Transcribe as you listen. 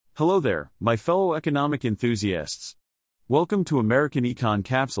Hello there, my fellow economic enthusiasts. Welcome to American Econ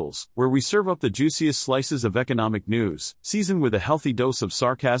Capsules, where we serve up the juiciest slices of economic news, seasoned with a healthy dose of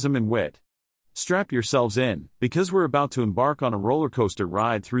sarcasm and wit. Strap yourselves in, because we're about to embark on a rollercoaster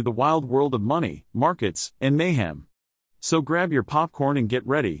ride through the wild world of money, markets, and mayhem. So grab your popcorn and get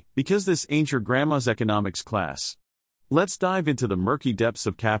ready, because this ain't your grandma's economics class. Let's dive into the murky depths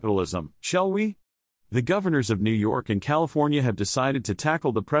of capitalism, shall we? The governors of New York and California have decided to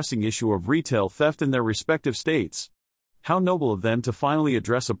tackle the pressing issue of retail theft in their respective states. How noble of them to finally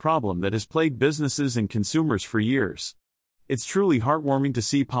address a problem that has plagued businesses and consumers for years. It's truly heartwarming to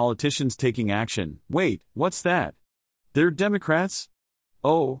see politicians taking action. Wait, what's that? They're Democrats?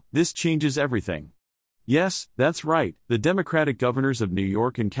 Oh, this changes everything. Yes, that's right, the Democratic governors of New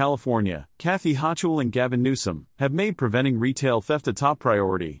York and California, Hochul and Gavin Newsom, have made preventing retail theft a top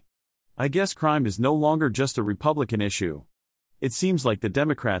priority. I guess crime is no longer just a Republican issue. It seems like the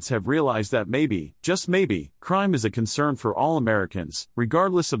Democrats have realized that maybe, just maybe, crime is a concern for all Americans,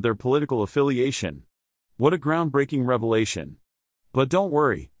 regardless of their political affiliation. What a groundbreaking revelation. But don't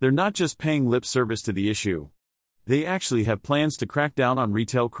worry, they're not just paying lip service to the issue. They actually have plans to crack down on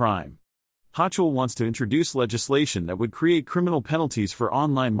retail crime. Hochul wants to introduce legislation that would create criminal penalties for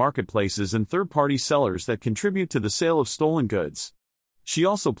online marketplaces and third-party sellers that contribute to the sale of stolen goods. She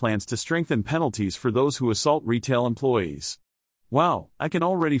also plans to strengthen penalties for those who assault retail employees. Wow, I can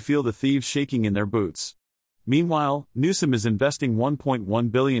already feel the thieves shaking in their boots. Meanwhile, Newsom is investing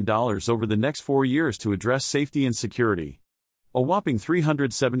 $1.1 billion over the next 4 years to address safety and security. A whopping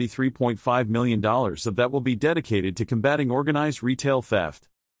 $373.5 million of that will be dedicated to combating organized retail theft.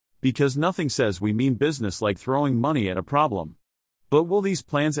 Because nothing says we mean business like throwing money at a problem. But will these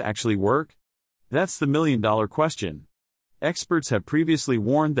plans actually work? That's the million-dollar question. Experts have previously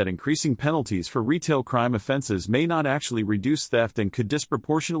warned that increasing penalties for retail crime offenses may not actually reduce theft and could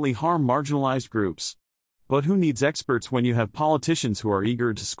disproportionately harm marginalized groups. But who needs experts when you have politicians who are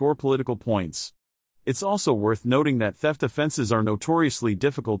eager to score political points? It's also worth noting that theft offenses are notoriously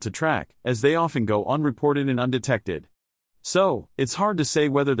difficult to track, as they often go unreported and undetected. So, it's hard to say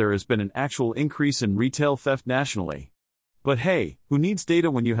whether there has been an actual increase in retail theft nationally. But hey, who needs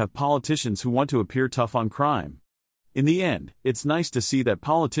data when you have politicians who want to appear tough on crime? In the end, it's nice to see that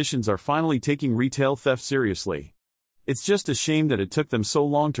politicians are finally taking retail theft seriously. It's just a shame that it took them so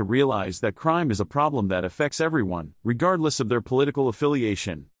long to realize that crime is a problem that affects everyone, regardless of their political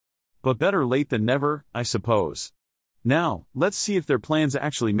affiliation. But better late than never, I suppose. Now, let's see if their plans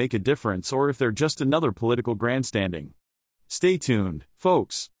actually make a difference or if they're just another political grandstanding. Stay tuned,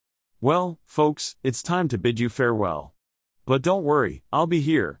 folks. Well, folks, it's time to bid you farewell. But don't worry, I'll be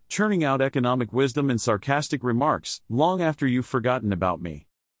here, churning out economic wisdom and sarcastic remarks, long after you've forgotten about me.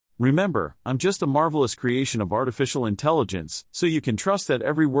 Remember, I'm just a marvelous creation of artificial intelligence, so you can trust that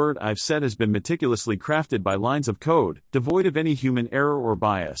every word I've said has been meticulously crafted by lines of code, devoid of any human error or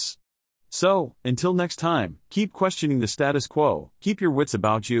bias. So, until next time, keep questioning the status quo, keep your wits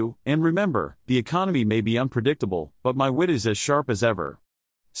about you, and remember, the economy may be unpredictable, but my wit is as sharp as ever.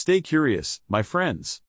 Stay curious, my friends.